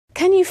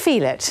Can you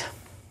feel it?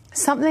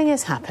 Something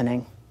is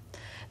happening.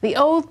 The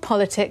old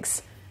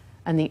politics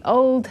and the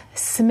old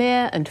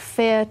smear and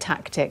fear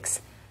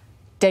tactics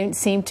don't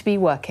seem to be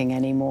working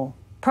anymore.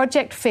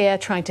 Project Fear,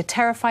 trying to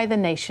terrify the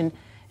nation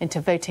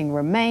into voting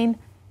Remain,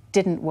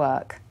 didn't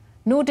work.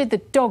 Nor did the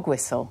dog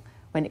whistle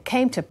when it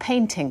came to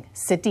painting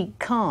Sadiq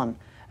Khan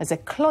as a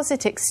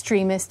closet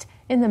extremist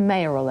in the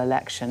mayoral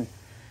election.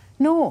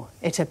 Nor,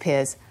 it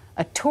appears,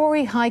 a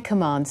Tory High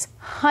Command's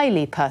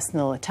highly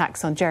personal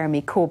attacks on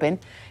Jeremy Corbyn,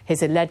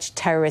 his alleged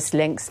terrorist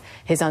links,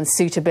 his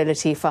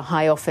unsuitability for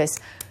high office,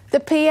 the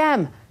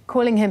PM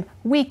calling him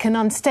weak and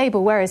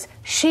unstable, whereas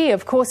she,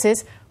 of course,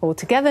 is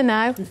altogether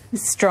now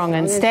strong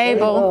and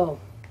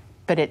stable.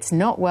 But it's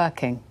not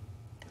working.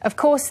 Of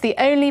course, the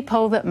only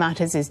poll that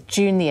matters is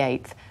June the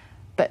 8th.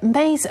 But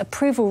May's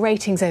approval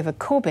ratings over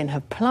Corbyn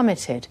have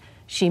plummeted.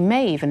 She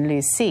may even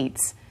lose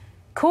seats.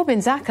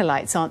 Corbyn's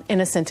acolytes aren't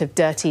innocent of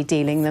dirty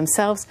dealing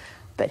themselves,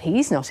 but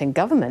he's not in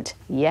government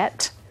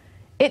yet.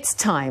 It's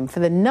time for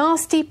the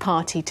nasty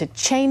party to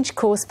change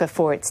course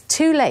before it's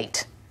too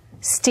late,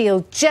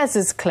 steal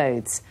Jez's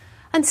clothes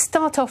and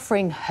start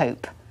offering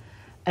hope,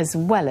 as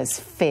well as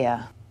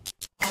fear.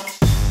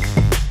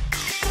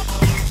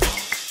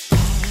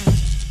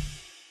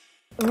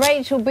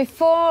 Rachel,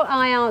 before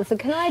I answer,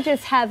 can I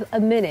just have a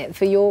minute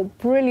for your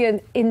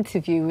brilliant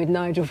interview with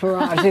Nigel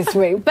Farage this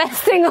week?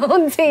 Best thing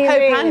on TV.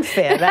 Hope and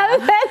fear.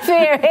 Hope and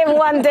fear in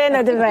one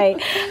dinner debate.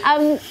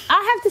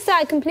 I have to say,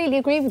 I completely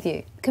agree with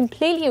you.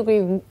 Completely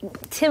agree with you.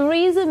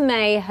 Theresa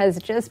May has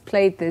just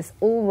played this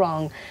all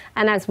wrong.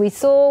 And as we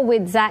saw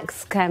with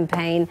Zach's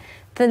campaign,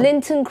 the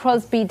Linton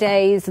Crosby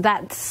days,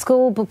 that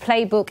school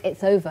playbook,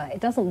 it's over.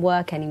 It doesn't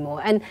work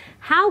anymore. And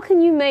how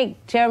can you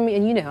make Jeremy,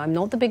 and you know I'm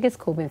not the biggest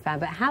Corbyn fan,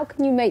 but how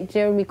can you make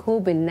Jeremy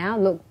Corbyn now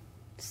look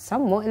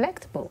somewhat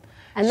electable?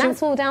 And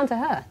that's all down to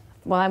her.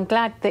 Well, I'm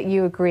glad that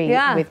you agree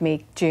with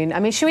me, June. I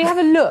mean, should we have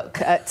a look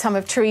at some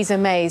of Theresa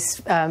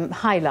May's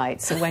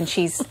highlights when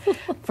she's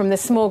from the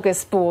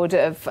smorgasbord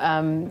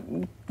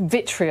of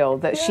vitriol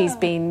that she's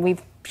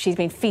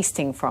been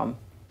feasting from?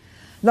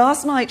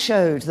 Last night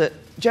showed that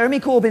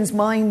Jeremy Corbyn's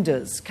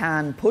minders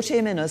can put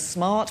him in a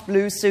smart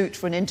blue suit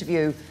for an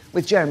interview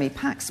with Jeremy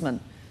Paxman.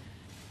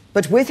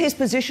 But with his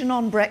position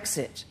on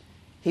Brexit,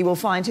 he will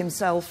find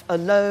himself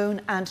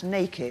alone and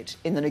naked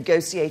in the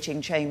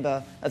negotiating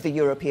chamber of the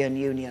European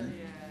Union.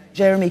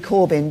 Jeremy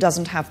Corbyn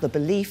doesn't have the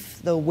belief,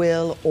 the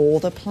will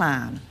or the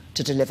plan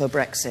to deliver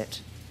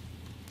Brexit.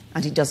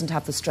 And he doesn't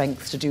have the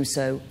strength to do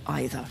so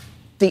either.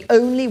 The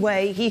only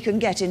way he can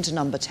get into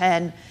number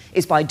 10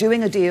 is by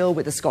doing a deal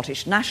with the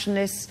Scottish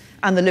Nationalists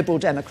and the Liberal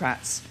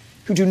Democrats,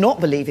 who do not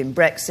believe in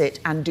Brexit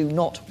and do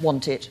not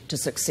want it to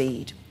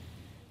succeed.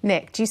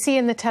 Nick, do you see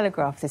in the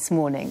Telegraph this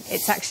morning,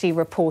 it's actually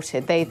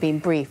reported, they've been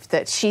briefed,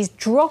 that she's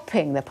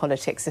dropping the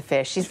politics of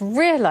fear. She's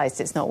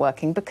realised it's not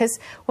working because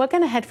we're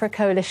going to head for a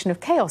coalition of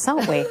chaos,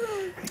 aren't we?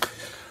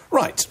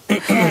 Right.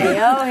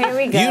 Okay, oh, here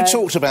we go. You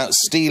talked about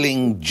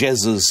stealing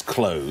Jez's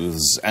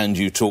clothes and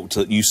you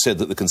said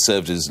that the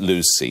Conservatives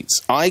lose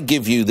seats. I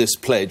give you this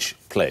pledge.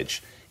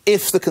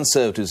 If the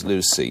Conservatives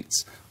lose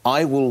seats,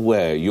 I will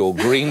wear your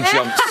green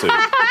jumpsuit.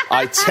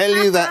 I tell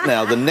you that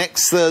now, the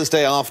next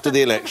Thursday after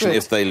the election,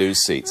 if they lose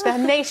seats. The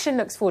nation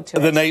looks forward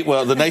to it.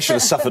 Well, the nation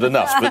has suffered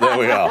enough, but there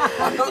we are.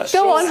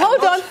 Go on,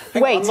 hold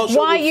on. Wait,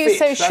 why are you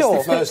so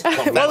sure?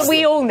 Well,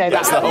 we all know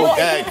that. That's the whole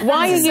gag.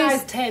 Why are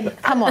you...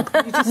 Come on.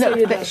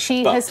 No,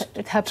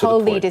 but her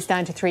poll lead is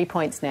down to 3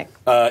 points, Nick.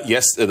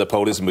 Yes, the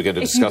poll is, and we're going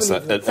to discuss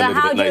that a little bit later.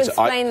 So how do you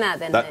explain that,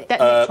 then, Nick?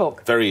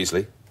 Talk. Very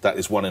easily. That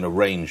is one in a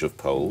range of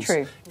polls.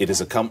 True. It is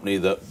a company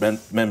that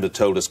member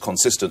told us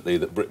consistently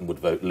that Britain would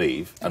vote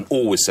leave, and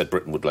always said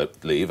Britain would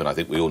leave, and I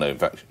think we all know, in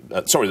fact...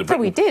 that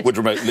Britain would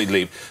remotely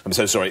leave. I'm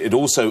so sorry. It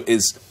also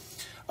is...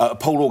 a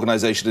poll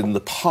organisation in the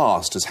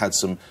past has had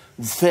some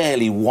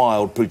fairly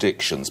wild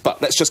predictions.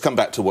 But let's just come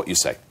back to what you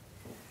say.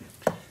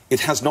 It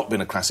has not been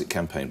a classic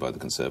campaign by the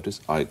Conservatives.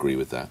 I agree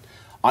with that.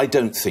 I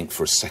don't think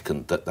for a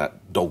second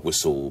that dog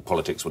whistle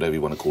politics, whatever you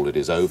want to call it,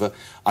 is over.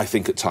 I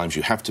think at times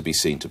you have to be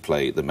seen to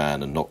play the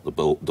man and not the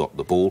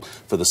ball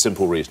for the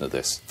simple reason of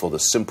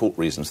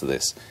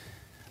this.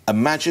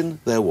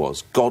 Imagine there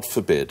was, God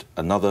forbid,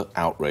 another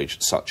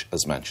outrage such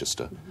as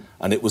Manchester,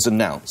 and it was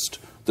announced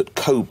that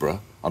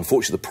Cobra,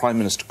 unfortunately the Prime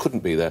Minister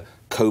couldn't be there,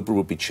 Cobra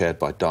would be chaired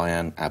by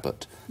Diane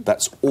Abbott.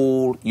 That's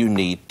all you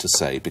need to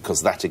say,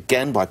 because that,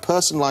 again, by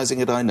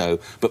personalising it, I know,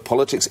 but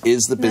politics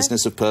is the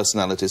business of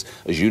personalities,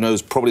 as you know,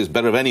 is probably as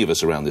better of any of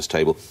us around this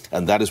table,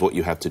 and that is what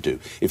you have to do.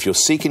 If you're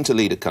seeking to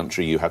lead a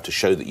country, you have to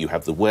show that you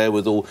have the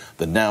wherewithal,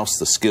 the nous,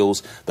 the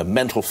skills, the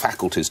mental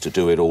faculties to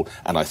do it all,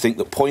 and I think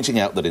that pointing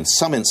out that in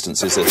some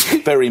instances there's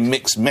very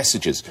mixed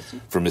messages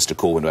from Mr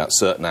Corbyn about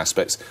certain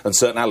aspects and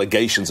certain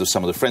allegations of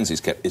some of the friends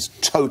he's kept is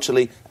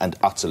totally and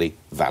utterly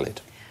valid.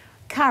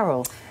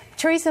 Carol,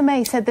 Theresa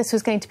May said this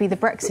was going to be the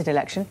Brexit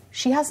election.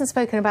 She hasn't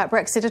spoken about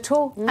Brexit at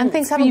all, and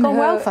things haven't gone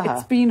well for her.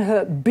 It's been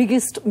her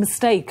biggest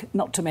mistake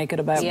not to make it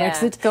about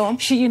Brexit. Go on.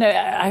 She, you know,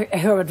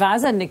 her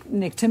advisor,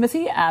 Nick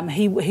Timothy,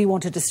 he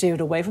wanted to steer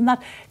it away from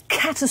that.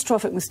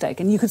 catastrophic mistake.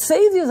 And you could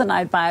see the other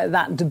night by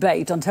that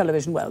debate on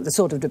television, well, the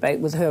sort of debate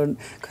with her and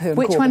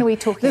Which Corbyn. one are we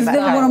talking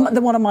about?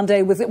 The one on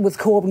Monday with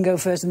Corbyn go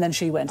first and then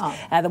she went.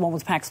 The one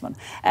with Paxman.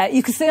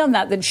 You could see on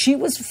that she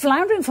was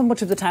floundering for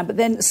much of the time, but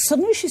then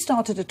suddenly she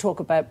started to talk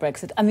about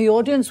Brexit and the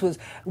audience was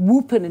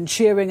whooping and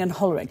cheering and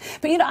hollering.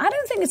 But, I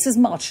don't think it's as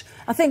much.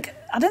 I don't think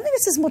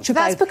it's as much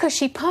about... That's because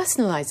she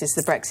personalises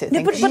the Brexit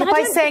thing. But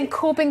by saying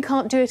Corbyn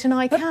can't do it and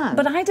I can.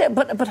 But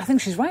I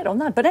think she's right on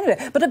that. But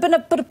anyway,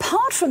 but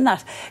apart from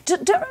that,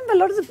 don't forget a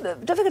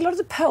lot of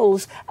the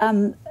polls...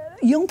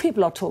 young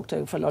people are talked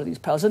to for a lot of these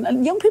polls,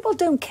 and young people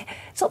don't care.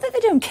 It's not that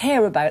they don't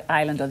care about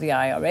Ireland or the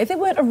IRA. They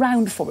weren't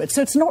around for it,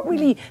 so it's not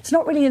really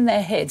in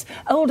their heads.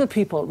 Older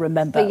people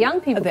remember. But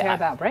young people care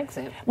about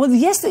Brexit. Well,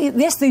 yes,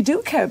 they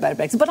do care about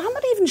Brexit, but I'm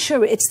not even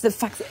sure it's the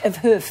fact of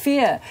her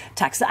fear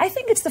tax. I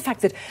think it's the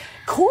fact that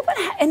Corbyn,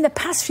 in the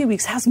past few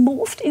weeks, has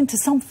morphed into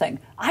something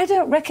I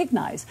don't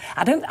recognise.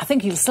 I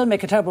think he'll still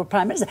make a terrible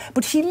Prime Minister,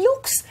 but he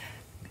looks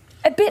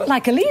a bit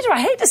like a leader. I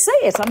hate to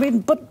say it. I mean,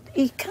 but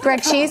he can't.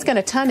 Greg, she is going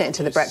to turn it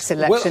into the Brexit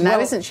election now,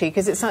 isn't she?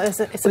 Because it's a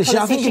policy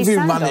I think if she's you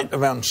found run on. it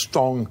around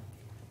strong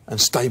and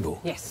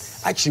stable,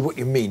 yes, actually what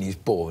you mean is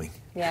boring.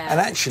 Yeah. And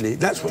actually,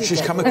 that's what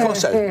she's come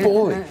across as,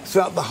 boring,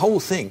 throughout the whole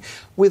thing,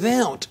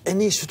 without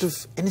any sort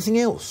of anything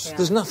else. Yeah.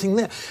 There's nothing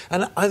there.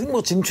 And I think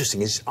what's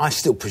interesting is I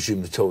still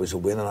presume the Tories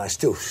will win, and I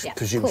still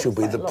presume she'll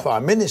be the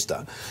Prime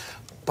Minister.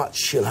 But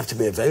she'll have to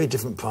be a very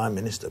different Prime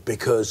Minister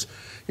because,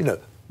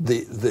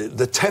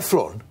 the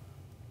Teflon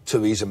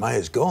Theresa May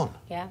is gone.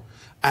 Yeah.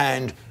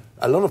 And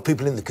a lot of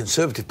people in the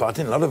Conservative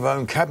Party and a lot of her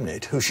own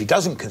cabinet, who she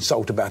doesn't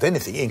consult about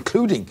anything,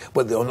 including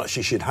whether or not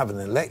she should have an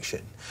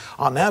election,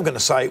 are now going to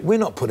say, we're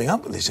not putting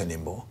up with this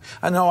anymore.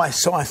 And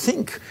so I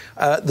think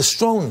the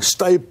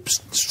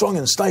strong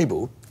and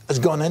stable has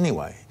gone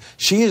anyway.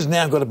 She has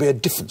now got to be a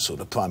different sort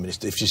of Prime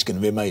Minister if she's going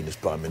to remain as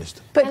Prime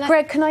Minister. But,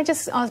 Greg, can I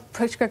just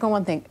approach Greg on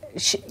one thing?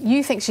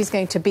 You think she's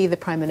going to be the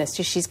Prime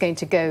Minister? She's going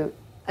to go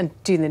and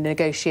do the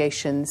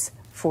negotiations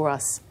for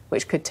us,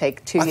 which could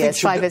take 2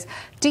 years, 5 years.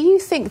 Do you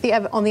think,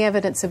 on the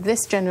evidence of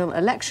this general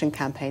election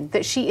campaign,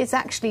 that she is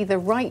actually the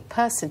right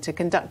person to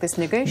conduct this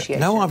negotiation?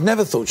 No, I've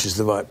never thought she's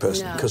the right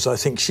person, because I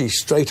think she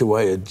straight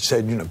away had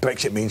said,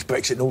 Brexit means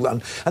Brexit and all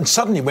that, and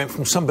suddenly went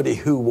from somebody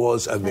who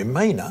was a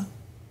Remainer,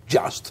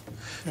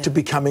 to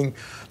becoming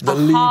the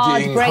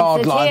leading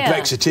hardline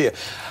Brexiteer.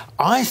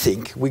 I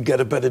think we'd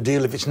get a better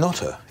deal if it's not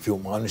her, if you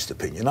want my honest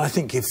opinion. I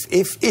think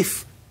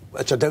if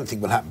which I don't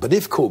think will happen, but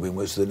if Corbyn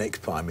was the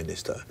next Prime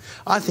Minister,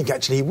 I think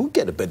actually he would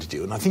get a better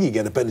deal, and I think he'd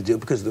get a better deal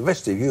because the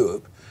rest of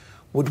Europe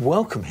would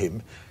welcome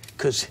him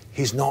because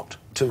he's not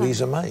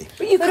Theresa May.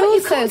 But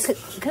also,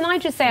 can I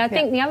just say, I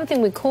think the other thing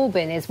with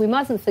Corbyn is we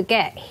mustn't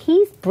forget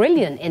he's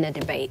brilliant in a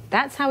debate.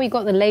 That's how he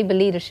got the Labour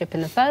leadership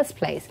in the first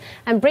place.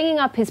 And bringing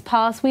up his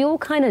past, we all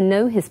kind of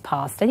know his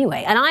past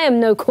anyway. And I am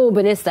no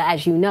Corbynista,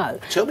 as you know.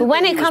 Tell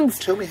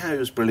me how he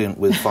was brilliant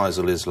with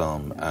Faisal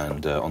Islam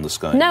and on the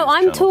Sky. No,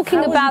 I'm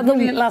talking about the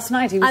brilliant last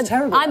night. He was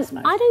terrible last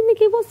night. I don't think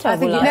he was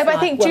terrible last night. No, but I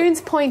think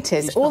June's point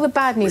is all the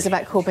bad news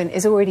about Corbyn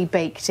is already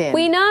baked in.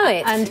 We know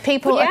it. And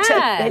people you guys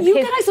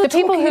are the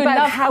people who about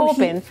love how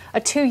Corbyn are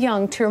too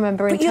young to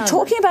remember in But you're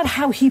talking about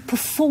how he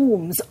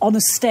performs on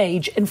a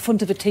stage in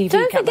front of a TV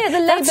camera. Don't forget the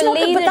Labour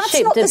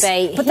leadership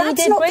debate. But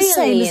that's not the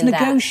same as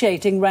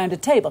negotiating round a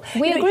table.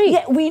 We agree.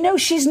 Yeah, we know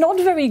she's not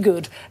very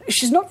good.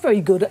 She's not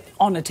very good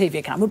on a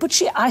TV camera, but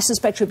I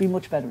suspect she'll be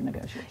much better in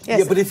negotiating. Yes.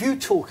 Yeah, but if you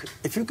talk to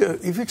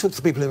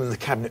the people in the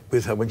cabinet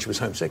with her when she was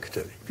Home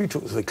Secretary, if you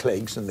talk to the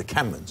Cleggs and the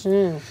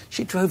Camerons,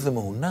 she drove them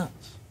all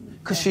nuts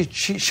because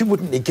she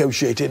wouldn't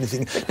negotiate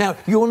anything. Now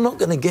you're not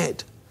going to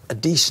get a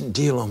decent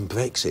deal on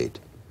Brexit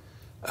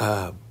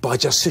by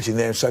just sitting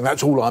there and saying,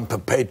 that's all I'm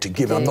prepared to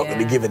give, I'm not going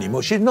to give any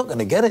more. She's not going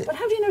to get it. But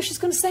how do you know she's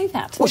going to say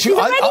that? Well, she's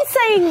already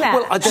saying that.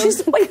 Well, I don't...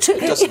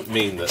 It doesn't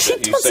mean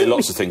that you say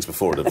lots of things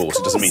before a divorce.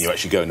 It doesn't mean you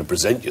actually go in and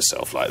present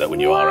yourself like that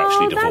when you are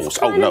actually divorced. That's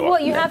kind of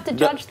what you have to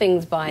judge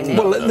things by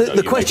now. Well,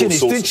 the question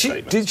is,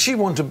 did she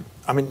want to...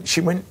 I mean,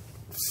 she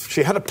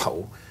had a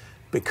poll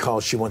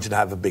because she wanted to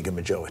have a bigger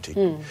majority.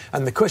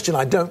 And the question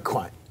I don't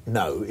quite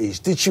know is,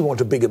 did she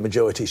want a bigger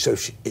majority so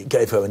it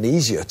gave her an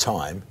easier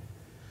time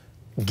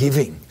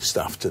giving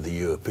stuff to the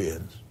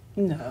Europeans?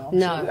 No.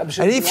 I'm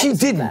sure and if she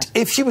didn't,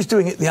 if she was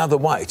doing it the other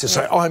way, to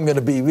say, I'm going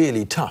to be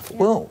really tough,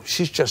 well,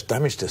 she's just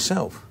damaged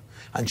herself.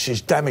 And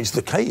she's damaged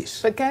the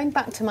case. But going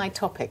back to my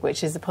topic,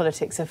 which is the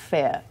politics of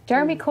fear,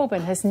 Jeremy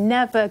Corbyn has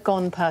never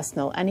gone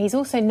personal, and he's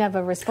also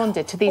never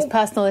responded to these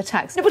personal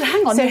attacks. No, but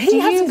hang on, so he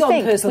hasn't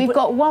gone personal. We've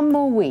got one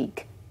more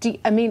week.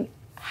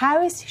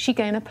 How is she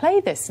going to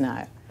play this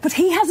now? But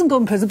he hasn't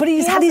gone personal. But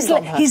he's had his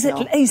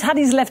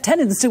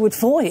lieutenants do it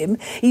for him.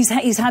 He's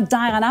had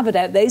Diane Abbott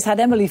out there. He's had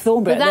Emily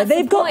Thornberry. But that's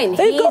they've got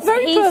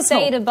very personal. He's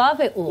stayed above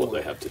it all. All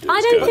they have to do I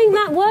is don't go. think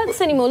that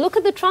works anymore. Look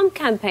at the Trump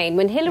campaign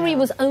when Hillary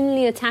was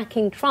only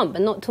attacking Trump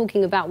and not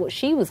talking about what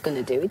she was going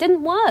to do. It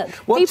didn't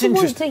work. People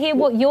want to hear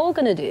what you're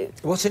going to do.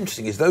 What's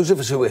interesting is those of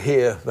us who were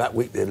here that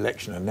week the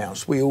election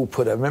announced, we all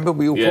put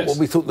what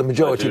we thought the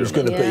majority was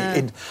going to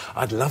be.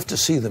 I'd love to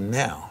see them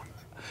now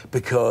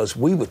because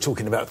we were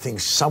talking about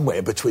things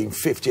somewhere between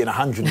 50 and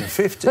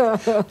 150.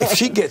 If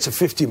she gets a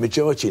 50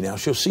 majority now,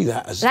 she'll see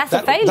that as... a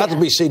failure. That'll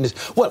be seen as...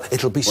 Well,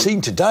 it'll be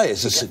seen today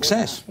as a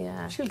success.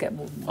 Yeah. She'll get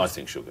more than that. I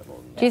think she'll get more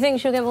than that. Do you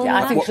think she'll get more than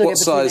I that? think she'll What get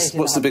between 80 size? and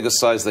What's the 100. biggest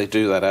size they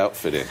do that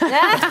outfit in?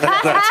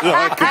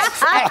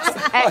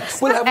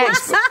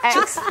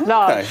 X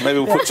large. Okay, maybe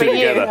we'll put two For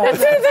you. together.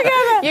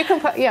 You can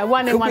put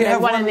one in one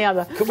and one in the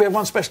other. Could we have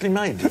one specially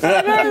made?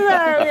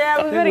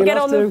 Yeah, we've got to get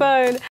on the phone.